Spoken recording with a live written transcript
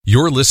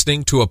You're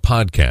listening to a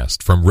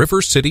podcast from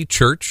River City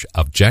Church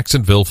of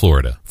Jacksonville,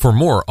 Florida. For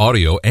more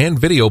audio and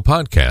video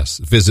podcasts,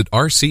 visit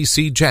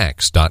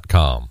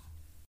rccjax.com.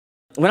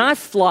 When I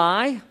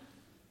fly,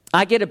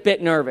 I get a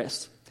bit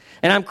nervous.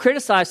 And I'm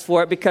criticized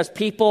for it because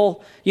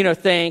people,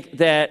 think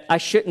that I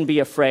shouldn't be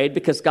afraid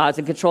because God's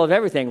in control of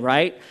everything,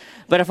 right?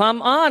 But if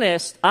I'm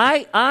honest,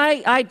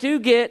 I do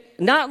get,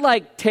 not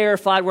like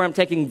terrified where I'm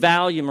taking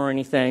Valium or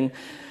anything,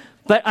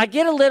 but I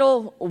get a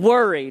little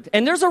worried.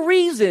 And there's a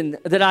reason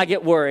that I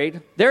get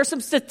worried. There are some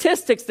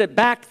statistics that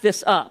back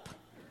this up.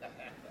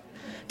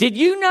 Did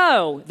you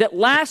know that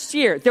last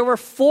year there were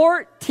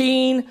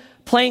 14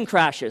 plane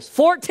crashes?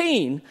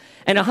 14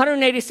 and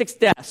 186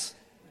 deaths.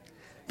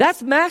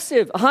 That's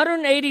massive.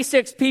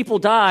 186 people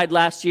died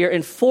last year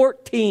in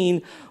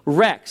 14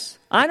 wrecks.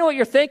 I know what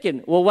you're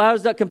thinking. Well, why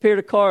does that compare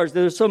to cars?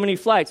 There's so many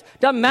flights.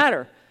 Doesn't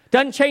matter.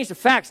 Doesn't change the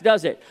facts,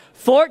 does it?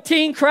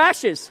 14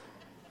 crashes.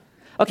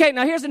 Okay,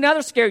 now here's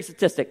another scary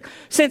statistic.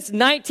 Since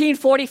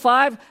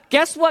 1945,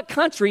 guess what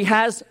country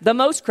has the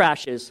most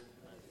crashes?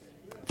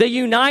 The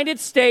United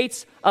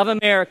States of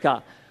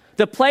America.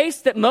 The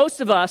place that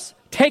most of us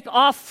take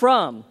off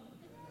from.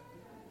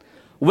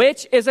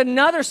 Which is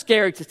another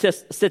scary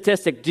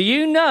statistic. Do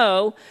you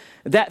know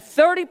that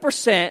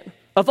 30%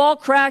 of all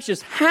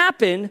crashes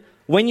happen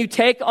when you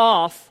take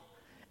off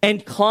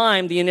and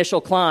climb the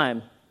initial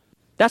climb?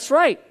 That's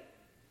right.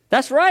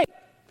 That's right.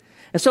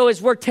 And so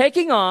as we're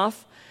taking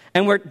off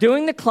and we're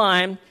doing the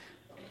climb,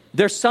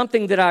 there's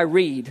something that I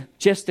read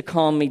just to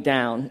calm me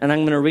down. And I'm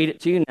going to read it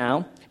to you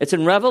now. It's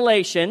in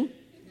Revelation.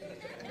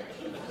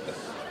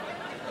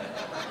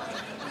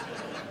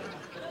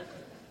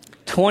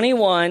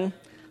 (21)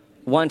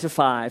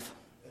 1-5.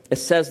 It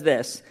says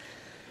this.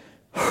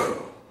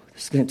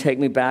 This is going to take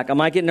me back. I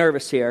might get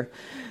nervous here.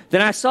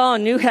 Then I saw a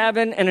new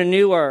heaven and a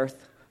new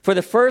earth. For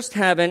the first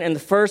heaven and the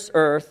first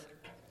earth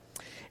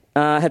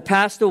had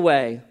passed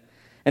away,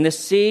 and the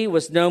sea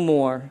was no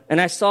more. And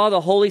I saw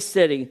the holy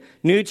city,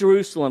 New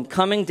Jerusalem,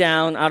 coming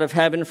down out of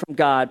heaven from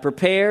God,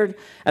 prepared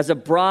as a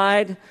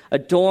bride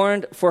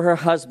adorned for her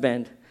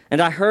husband.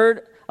 And I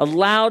heard a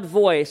loud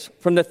voice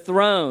from the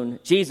throne,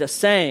 Jesus,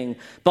 saying,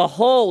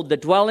 "Behold, the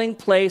dwelling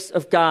place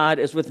of God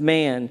is with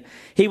man.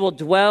 He will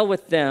dwell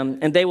with them,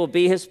 and they will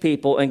be his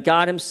people, and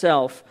God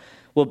himself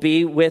will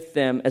be with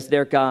them as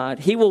their God.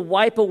 He will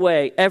wipe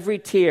away every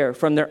tear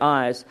from their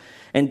eyes,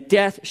 and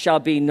death shall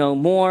be no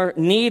more.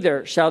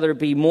 Neither shall there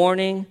be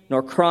mourning,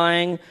 nor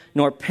crying,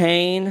 nor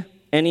pain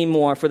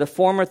anymore, for the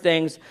former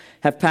things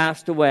have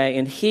passed away."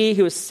 And he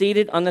who is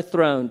seated on the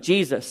throne,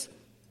 Jesus,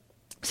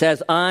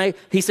 says,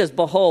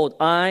 "Behold,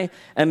 I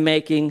am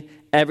making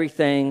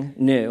everything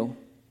new."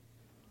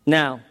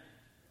 Now,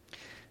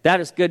 that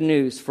is good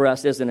news for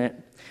us, isn't it?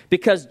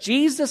 Because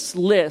Jesus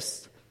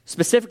lists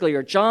specifically,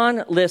 or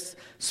John lists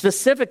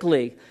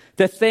specifically,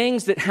 the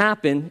things that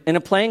happen in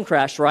a plane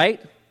crash, right?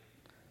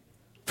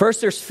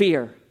 First there's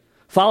fear,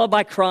 followed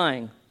by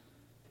crying,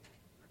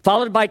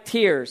 followed by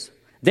tears,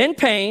 then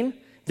pain,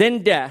 then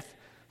death,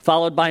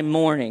 followed by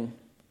mourning.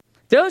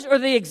 Those are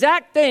the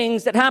exact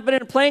things that happen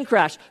in a plane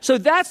crash. So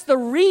that's the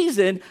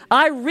reason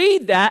I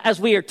read that as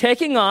we are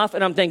taking off,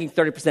 and I'm thinking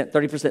 30%,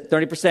 30%,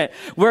 30%.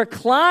 We're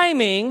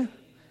climbing,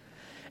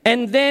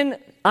 and then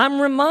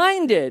I'm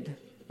reminded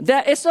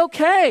that it's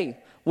okay.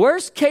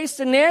 Worst case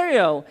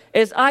scenario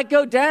is I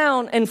go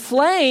down in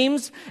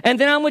flames, and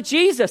then I'm with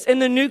Jesus in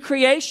the new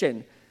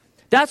creation.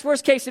 That's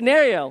worst case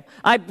scenario.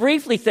 I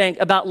briefly think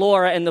about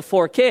Laura and the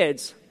 4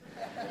 kids.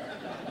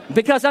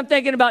 Because I'm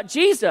thinking about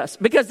Jesus.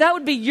 Because that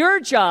would be your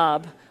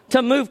job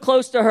to move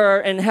close to her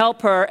and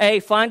help her,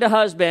 find a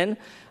husband.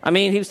 I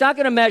mean, he's not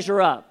going to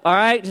measure up, all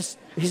right?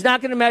 He's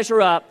not going to measure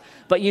up,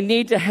 but you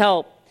need to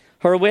help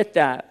her with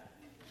that.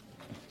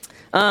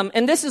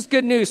 And this is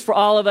good news for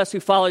all of us who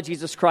follow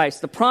Jesus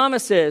Christ. The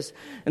promise is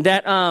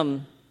that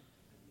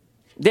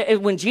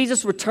when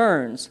Jesus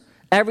returns,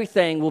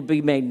 everything will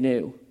be made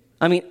new.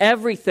 I mean,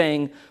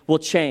 everything will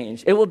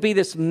change. It will be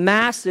this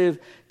massive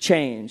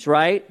change,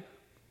 right?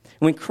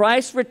 When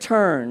Christ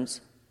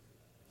returns,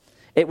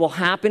 it will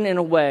happen in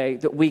a way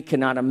that we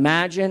cannot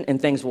imagine, and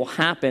things will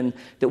happen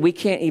that we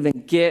can't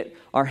even get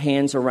our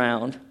hands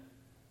around.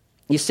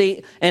 You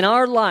see, in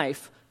our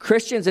life,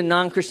 Christians and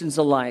non-Christians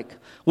alike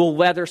will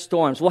weather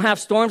storms. We'll have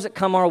storms that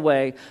come our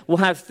way. We'll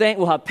have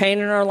pain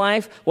in our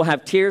life. We'll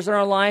have tears in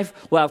our life.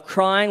 We'll have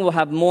crying. We'll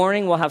have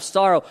mourning. We'll have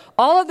sorrow.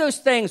 All of those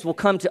things will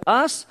come to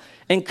us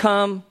and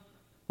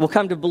will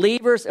come to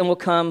believers and will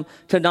come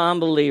to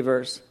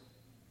non-believers.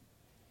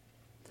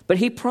 But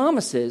he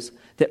promises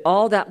that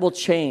all that will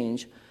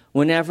change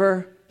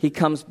whenever he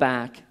comes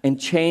back and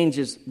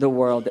changes the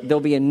world. There'll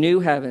be a new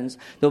heavens,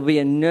 there'll be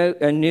a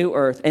new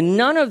earth, and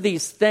none of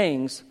these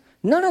things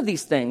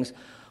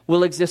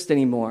will exist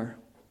anymore.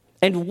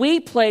 And we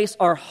place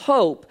our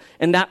hope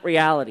in that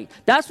reality.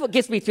 That's what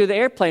gets me through the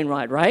airplane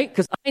ride, right?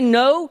 Because I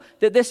know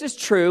that this is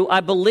true.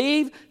 I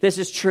believe this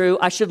is true.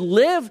 I should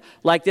live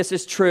like this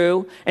is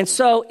true. And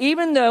so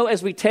even though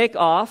as we take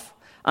off,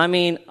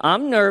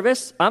 I'm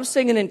nervous. I'm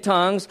singing in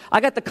tongues.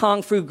 I got the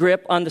Kung Fu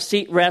grip on the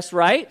seat rest,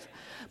 right?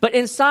 But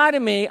inside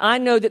of me, I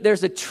know that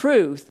there's a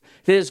truth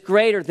that is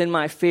greater than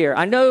my fear.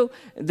 I know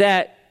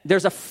that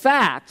there's a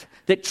fact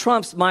that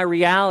trumps my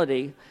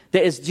reality,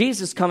 that is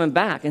Jesus coming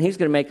back, and he's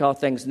going to make all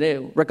things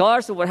new.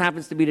 Regardless of what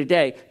happens to me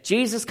today,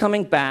 Jesus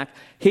coming back,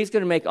 he's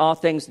going to make all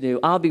things new.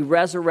 I'll be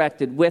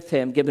resurrected with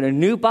him, given a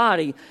new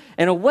body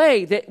in a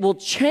way that will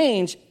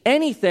change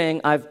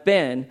anything I've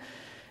been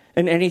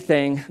and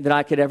anything that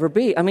I could ever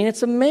be. I mean,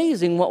 it's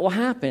amazing what will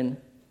happen.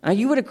 Now,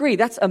 you would agree,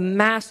 that's a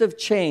massive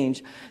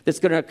change that's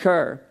going to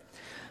occur.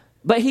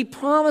 But he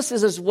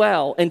promises as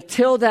well,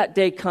 until that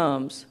day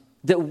comes,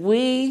 that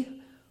we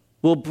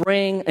will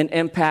bring an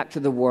impact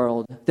to the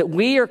world, that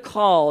we are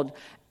called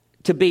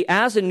to be,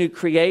 as a new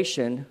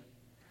creation,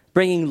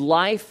 bringing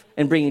life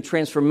and bringing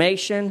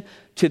transformation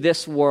to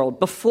this world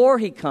before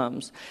he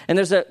comes. And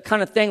there's a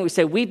kind of thing we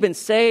say, we've been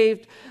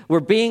saved, we're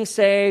being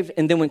saved,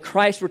 and then when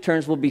Christ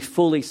returns, we'll be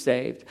fully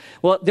saved.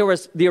 Well, there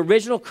was the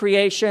original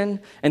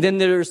creation, and then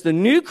there's the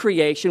new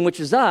creation,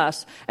 which is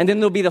us, and then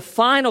there'll be the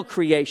final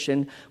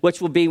creation, which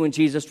will be when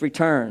Jesus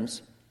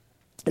returns.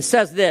 It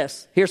says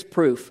this, here's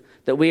proof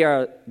that we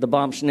are the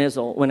bomb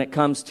schnizzle when it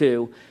comes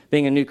to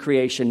being a new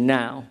creation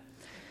now.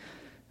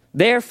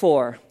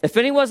 Therefore, if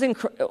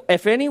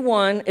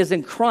anyone is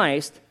in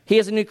Christ, he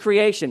is a new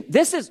creation.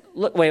 This is,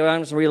 look, wait,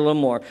 I'm just going to read a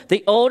little more.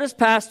 The old has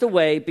passed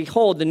away,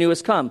 behold, the new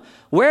has come.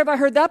 Where have I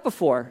heard that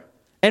before?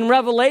 In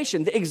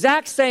Revelation, the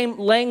exact same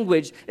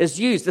language is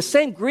used. The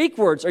same Greek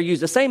words are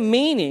used, the same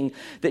meaning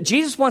that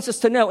Jesus wants us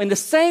to know. In the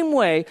same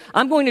way,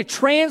 I'm going to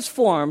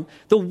transform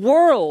the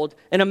world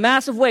in a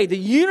massive way, the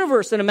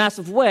universe in a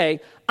massive way.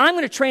 I'm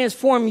going to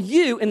transform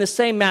you in the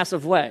same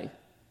massive way.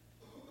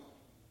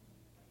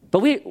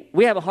 But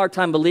we have a hard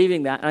time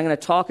believing that, and I'm going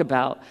to talk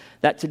about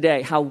that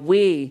today, how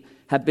we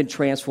have been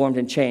transformed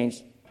and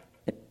changed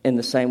in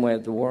the same way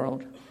of the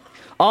world.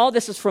 All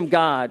this is from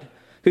God,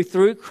 who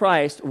through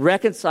Christ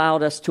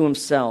reconciled us to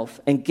himself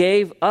and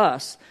gave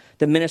us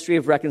the ministry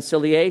of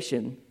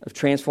reconciliation, of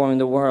transforming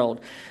the world.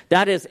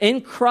 That is,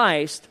 in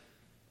Christ,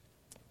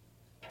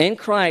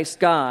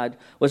 God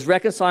was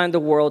reconciling the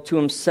world to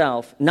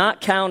himself,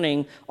 not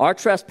counting our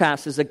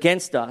trespasses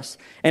against us,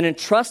 and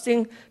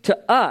entrusting to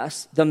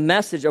us the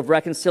message of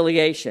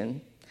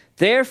reconciliation.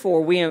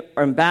 Therefore, we are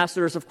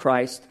ambassadors of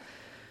Christ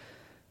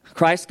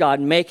God,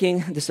 making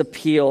this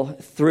appeal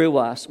through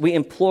us. We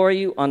implore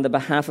you on the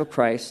behalf of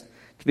Christ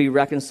to be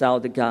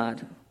reconciled to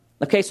God.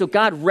 Okay, so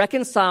God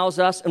reconciles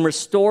us and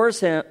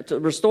restores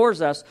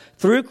us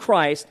through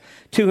Christ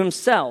to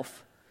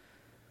himself.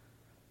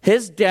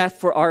 His death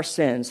for our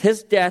sins,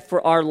 his death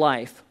for our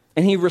life.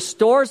 And he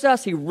restores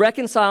us, he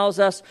reconciles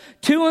us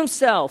to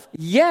himself.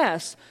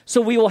 Yes,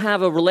 so we will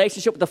have a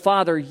relationship with the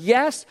Father.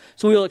 Yes,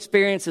 so we will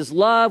experience his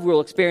love, we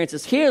will experience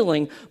his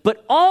healing.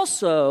 But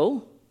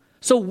also,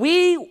 so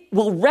we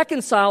will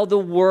reconcile the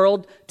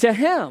world to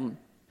him.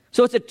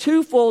 So it's a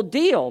twofold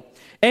deal.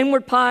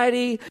 Inward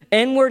piety,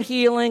 inward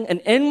healing, an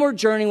inward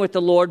journey with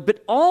the Lord,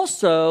 but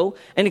also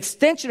an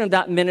extension of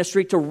that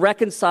ministry to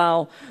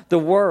reconcile the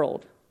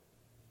world,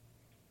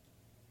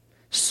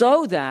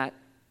 so that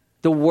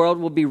the world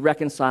will be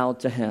reconciled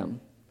to him.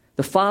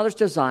 The Father's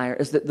desire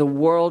is that the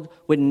world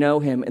would know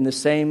him in the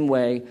same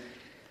way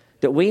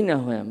that we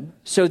know him,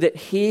 so that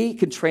he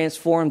could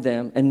transform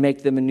them and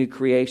make them a new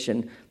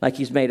creation, like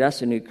he's made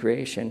us a new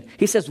creation.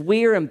 He says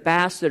we are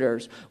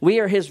ambassadors. We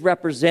are his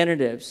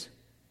representatives.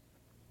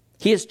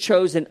 He has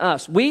chosen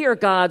us. We are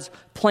God's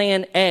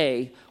plan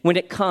A when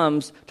it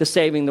comes to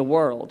saving the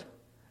world.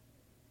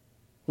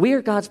 We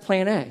are God's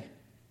plan A.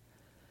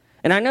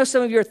 And I know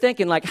some of you are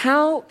thinking, like,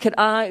 how could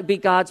I be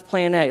God's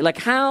plan A? Like,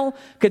 how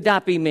could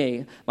that be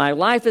me? My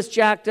life is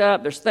jacked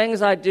up. There's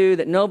things I do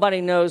that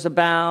nobody knows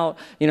about.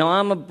 You know,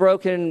 I'm a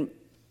broken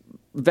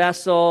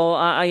vessel.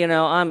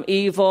 I'm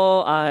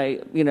evil. I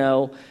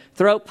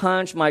throat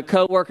punch my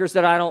coworkers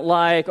that I don't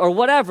like, or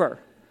whatever.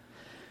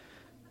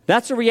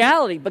 That's a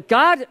reality. But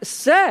God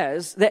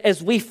says that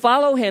as we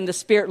follow him, the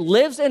Spirit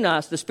lives in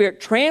us, the Spirit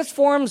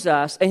transforms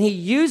us, and he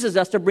uses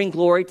us to bring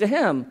glory to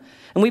him.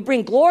 And we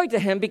bring glory to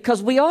him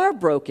because we are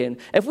broken.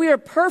 If we are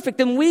perfect,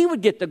 then we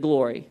would get the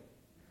glory.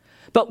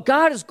 But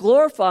God is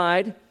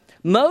glorified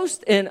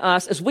most in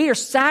us as we are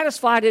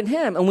satisfied in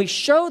him, and we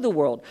show the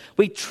world.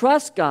 We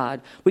trust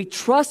God. We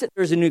trust that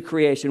there's a new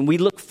creation. We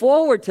look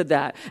forward to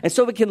that. And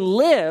so we can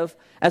live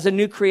as a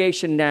new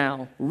creation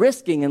now,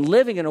 risking and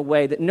living in a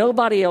way that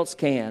nobody else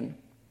can.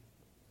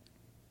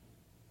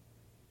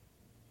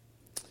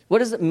 What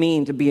does it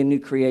mean to be a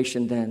new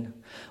creation then?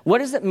 What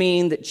does it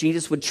mean that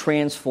Jesus would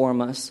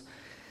transform us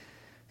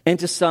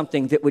into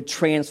something that would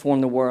transform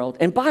the world?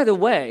 And by the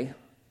way,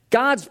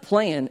 God's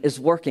plan is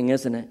working,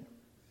 isn't it?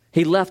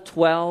 He left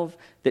 12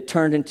 that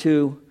turned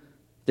into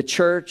the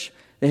church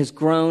that has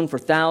grown for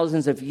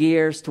thousands of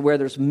years to where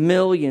there's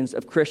millions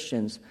of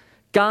Christians.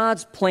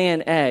 God's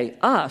plan A,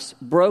 us,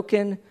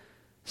 broken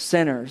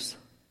sinners,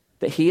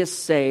 that he has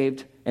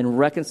saved and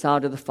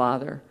reconciled to the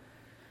Father,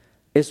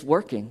 is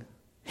working.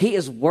 He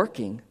is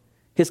working.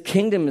 His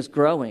kingdom is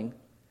growing.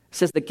 It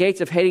says the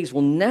gates of Hades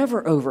will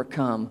never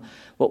overcome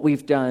what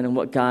we've done and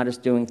what God is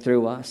doing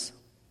through us.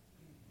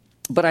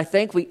 But I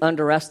think we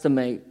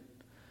underestimate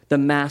the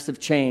massive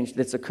change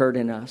that's occurred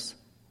in us.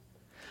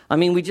 I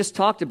mean, we just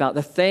talked about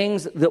the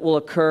things that will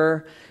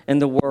occur in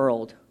the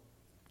world.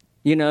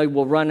 You know,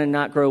 we'll run and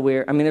not grow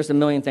weary. I mean, there's a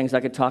million things I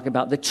could talk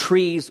about. The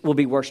trees will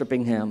be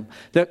worshiping him.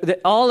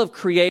 All of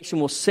creation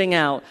will sing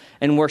out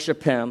and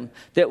worship him.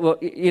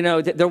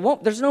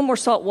 There's no more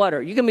salt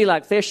water. You can be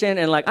like fishing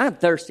and like, I'm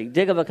thirsty.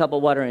 Dig up a cup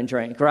of water and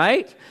drink,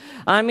 right?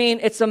 I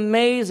mean, it's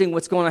amazing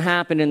what's going to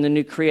happen in the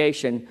new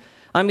creation.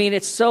 I mean,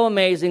 it's so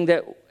amazing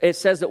that it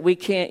says that we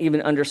can't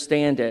even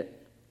understand it.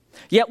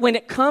 Yet when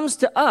it comes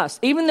to us,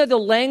 even though the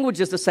language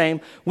is the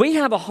same, we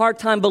have a hard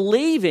time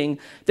believing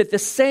that the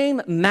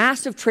same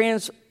massive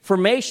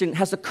transformation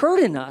has occurred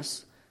in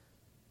us.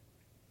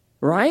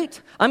 Right?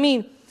 I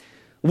mean,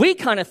 we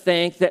kind of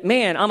think that,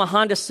 man, I'm a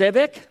Honda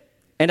Civic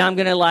and I'm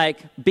going to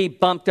be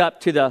bumped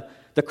up to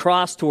the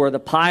cross tour, the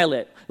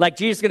Pilot. Like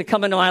Jesus is going to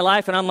come into my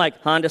life and I'm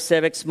like, Honda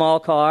Civic, small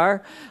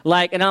car.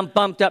 And I'm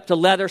bumped up to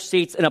leather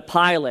seats in a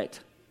Pilot.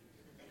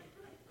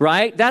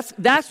 Right?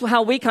 That's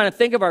how we kind of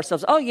think of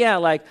ourselves. Oh, yeah,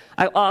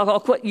 I'll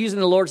quit using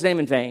the Lord's name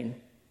in vain.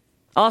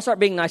 I'll start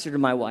being nicer to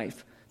my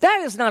wife. That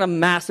is not a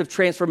massive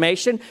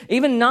transformation.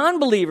 Even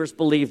non-believers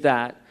believe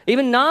that.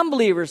 Even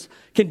non-believers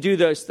can do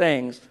those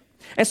things.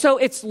 And so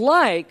it's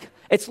like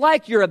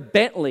you're a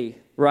Bentley,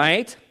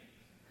 right?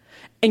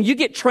 And you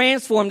get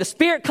transformed. The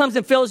Spirit comes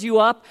and fills you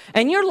up.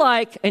 And you're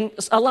like, and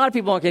a lot of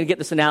people aren't going to get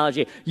this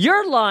analogy.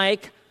 You're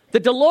like the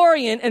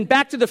DeLorean in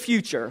Back to the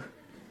Future.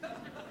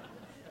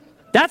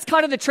 That's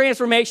kind of the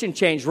transformation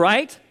change,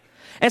 right?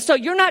 And so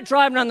you're not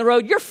driving on the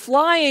road, you're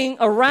flying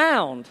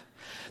around.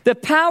 The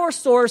power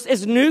source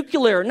is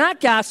nuclear, not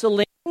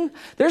gasoline.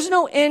 There's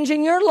no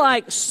engine. You're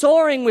like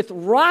soaring with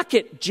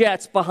rocket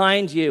jets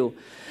behind you.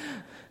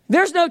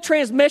 There's no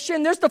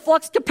transmission. There's the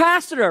flux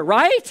capacitor,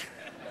 right?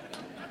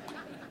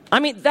 I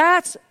mean,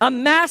 that's a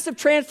massive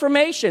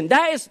transformation.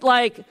 That is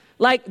like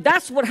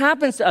that's what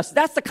happens to us.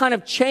 That's the kind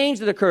of change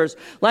that occurs.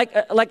 Like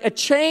a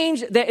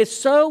change that is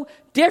so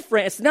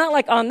different. It's not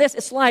like on this.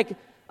 It's like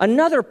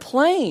another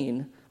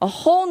plane, a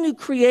whole new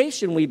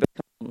creation we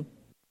become.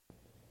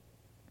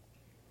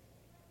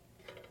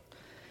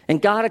 And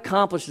God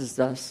accomplishes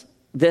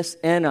this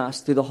in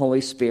us through the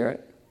Holy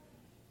Spirit.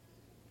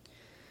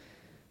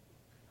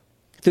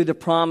 Through the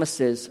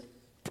promises.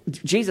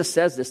 Jesus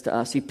says this to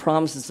us. He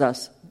promises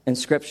us in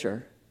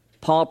Scripture.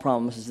 Paul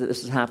promises that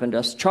this has happened to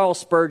us. Charles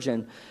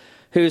Spurgeon,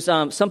 who's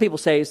some people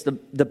say is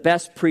the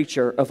best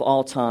preacher of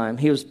all time.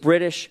 He was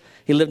British.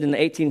 He lived in the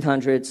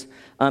 1800s.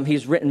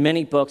 He's written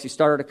many books. He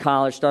started a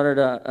college, started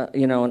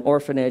an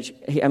orphanage.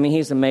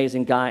 He's an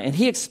amazing guy. And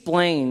he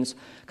explains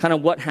kind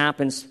of what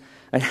happens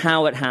and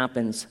how it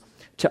happens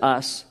to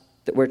us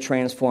that we're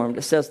transformed.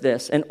 It says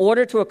this: in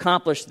order to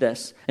accomplish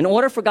this, in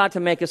order for God to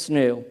make us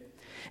new,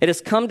 it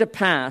has come to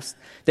pass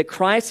that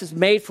Christ has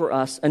made for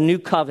us a new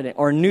covenant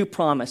or a new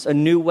promise, a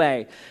new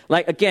way.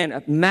 Like, again,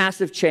 a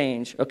massive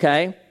change,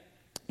 okay?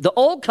 The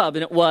old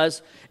covenant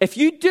was, if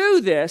you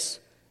do this,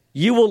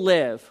 you will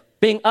live.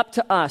 Being up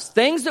to us.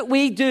 Things that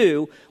we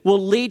do will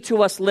lead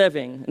to us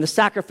living in the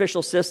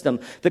sacrificial system.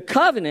 The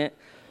covenant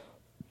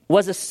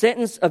was a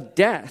sentence of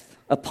death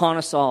upon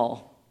us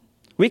all.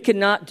 We could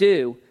not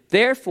do,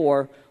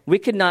 therefore, we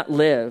could not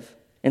live,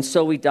 and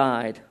so we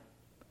died.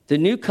 The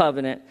new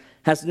covenant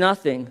has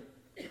nothing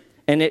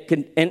in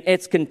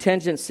its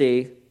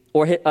contingency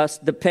or us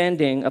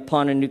depending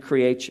upon a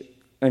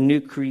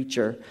new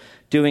creature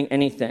doing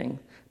anything.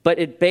 But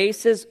it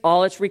bases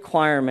all its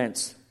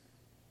requirements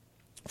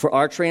for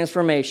our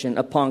transformation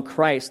upon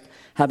Christ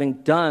having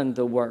done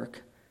the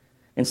work.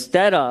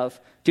 Instead of,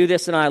 do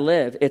this and I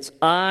live, it's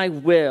I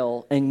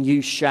will and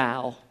you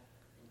shall.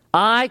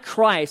 I,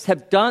 Christ,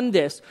 have done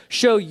this,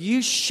 so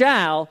you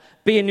shall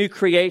be a new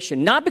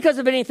creation. Not because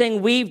of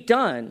anything we've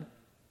done,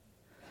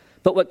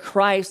 but what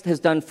Christ has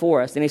done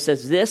for us. And he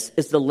says this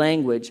is the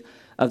language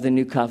of the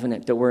new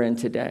covenant that we're in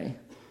today.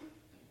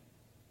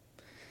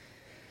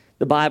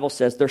 The Bible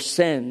says their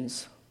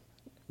sins,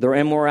 their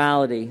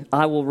immorality,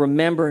 I will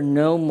remember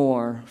no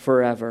more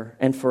forever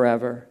and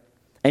forever.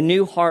 A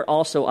new heart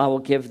also I will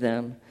give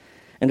them,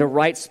 and a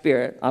right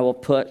spirit I will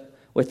put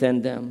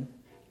within them.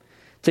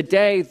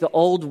 Today, the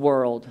old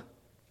world,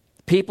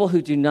 people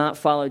who do not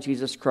follow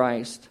Jesus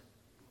Christ,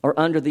 are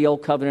under the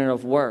old covenant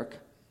of work.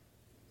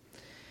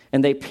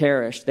 And they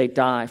perish, they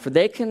die. For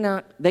they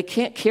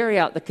can't carry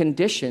out the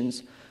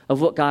conditions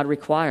of what God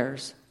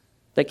requires.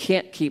 They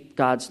can't keep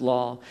God's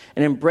law.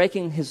 And in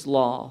breaking his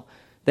law,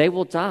 they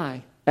will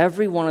die.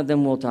 Every one of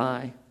them will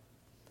die.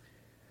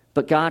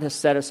 But God has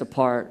set us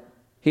apart.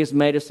 He has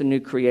made us a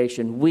new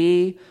creation.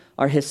 We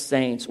are his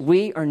saints.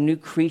 We are new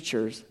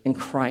creatures in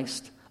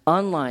Christ,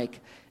 unlike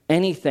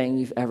anything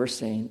you've ever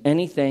seen,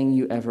 anything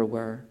you ever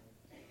were.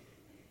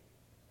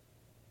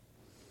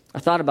 I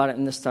thought about it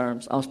in this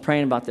terms. I was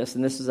praying about this,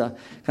 and this is a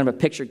kind of a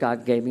picture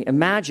God gave me.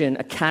 Imagine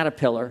a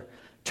caterpillar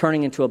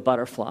turning into a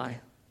butterfly,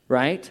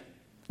 right?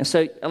 And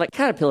so, like,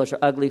 caterpillars are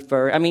ugly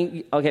fur. I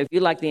mean, okay, if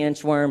you like the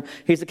inchworm,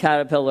 he's a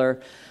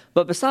caterpillar.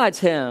 But besides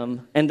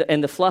him and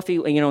the fluffy,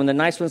 and the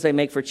nice ones they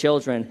make for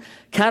children,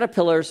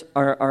 caterpillars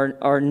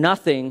are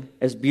nothing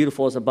as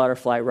beautiful as a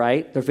butterfly,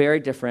 right? They're very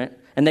different.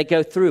 And they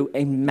go through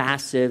a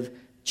massive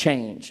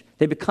change.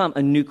 They become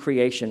a new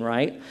creation,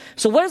 right?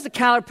 So what does the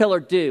caterpillar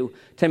do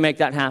to make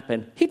that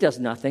happen? He does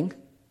nothing.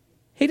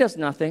 He does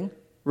nothing,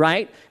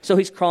 right? So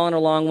he's crawling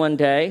along one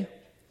day,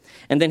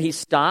 and then he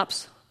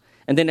stops,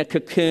 and then a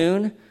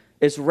cocoon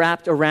is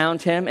wrapped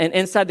around him. And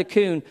inside the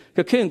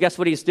cocoon, guess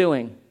what he's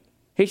doing?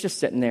 He's just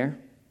sitting there.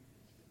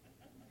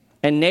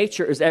 And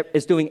nature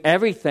is doing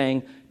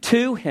everything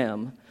to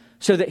him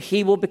so that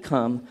he will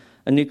become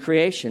a new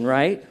creation,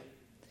 right?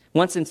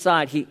 Once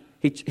inside,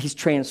 he's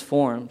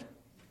transformed.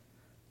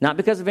 Not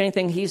because of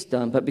anything he's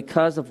done, but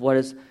because of what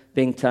is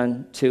being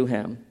done to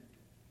him.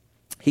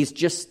 He's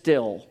just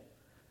still,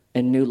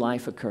 and new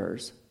life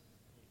occurs.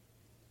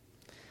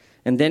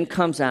 And then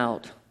comes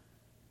out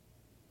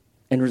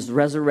and is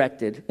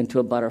resurrected into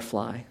a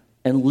butterfly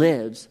and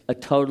lives a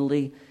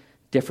totally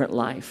different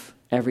life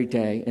every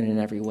day and in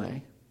every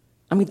way.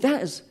 I mean,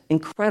 that is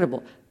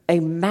incredible. A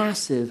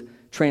massive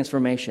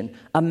transformation,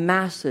 a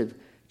massive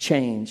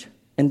change.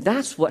 And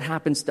that's what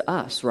happens to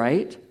us,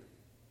 right?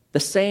 The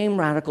same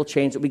radical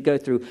change that we go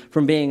through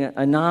from being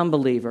a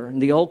non-believer in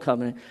the old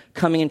covenant,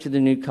 coming into the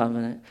new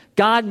covenant.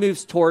 God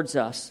moves towards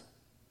us,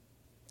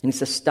 and he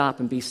says, stop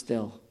and be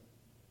still.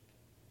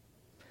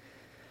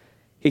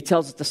 He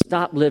tells us to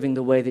stop living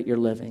the way that you're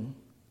living.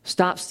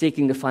 Stop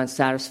seeking to find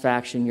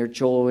satisfaction, your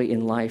joy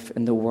in life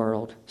and the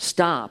world.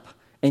 Stop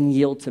and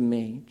yield to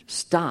me.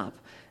 Stop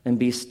and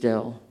be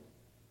still.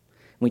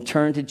 We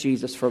turn to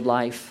Jesus for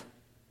life.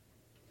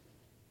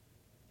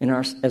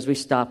 As we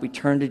stop, we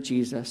turn to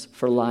Jesus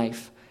for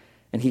life,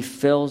 and he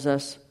fills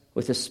us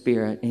with his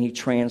Spirit, and he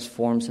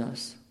transforms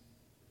us,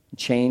 and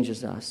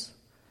changes us.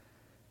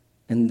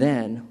 And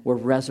then we're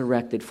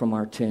resurrected from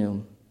our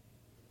tomb.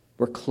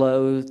 We're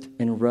clothed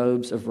in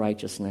robes of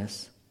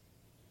righteousness,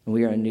 and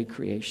we are a new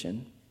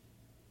creation.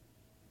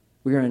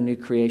 We are a new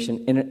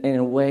creation in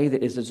a way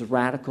that is as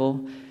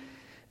radical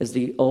as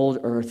the old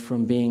earth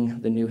from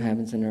being the new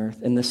heavens and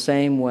earth. In the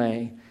same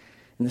way,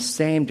 in the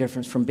same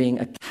difference from being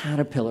a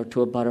caterpillar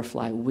to a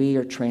butterfly, we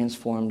are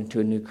transformed into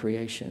a new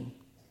creation.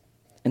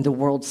 And the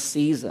world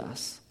sees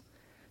us.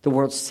 The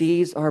world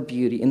sees our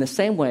beauty. In the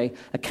same way,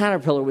 a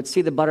caterpillar would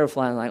see the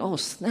butterfly and like, oh,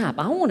 snap,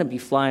 I want to be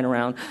flying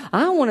around.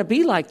 I want to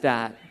be like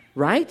that,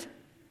 right?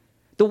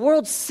 The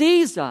world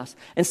sees us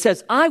and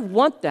says, I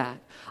want that.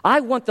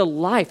 I want the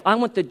life. I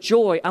want the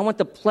joy. I want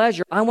the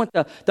pleasure. I want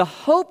the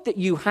hope that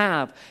you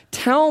have.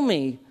 Tell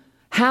me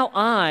how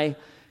I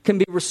can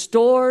be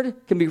restored,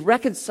 can be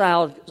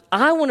reconciled.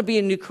 I want to be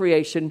a new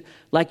creation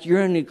like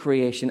you're a new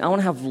creation. I want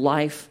to have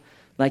life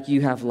like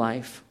you have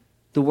life.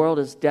 The world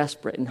is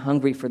desperate and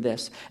hungry for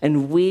this.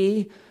 And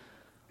we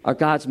are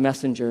God's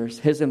messengers,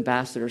 his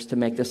ambassadors to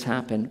make this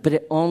happen. But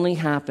it only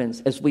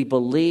happens as we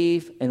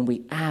believe and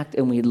we act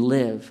and we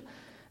live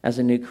as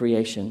a new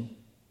creation.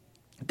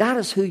 That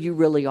is who you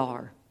really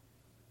are.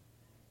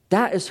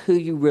 That is who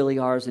you really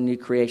are as a new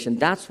creation.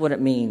 That's what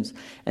it means.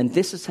 And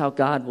this is how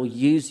God will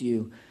use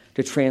you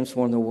to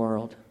transform the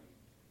world.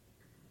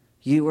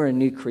 You are a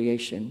new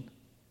creation.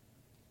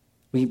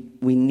 We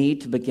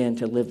need to begin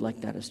to live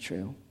like that is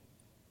true.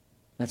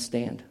 Let's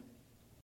stand.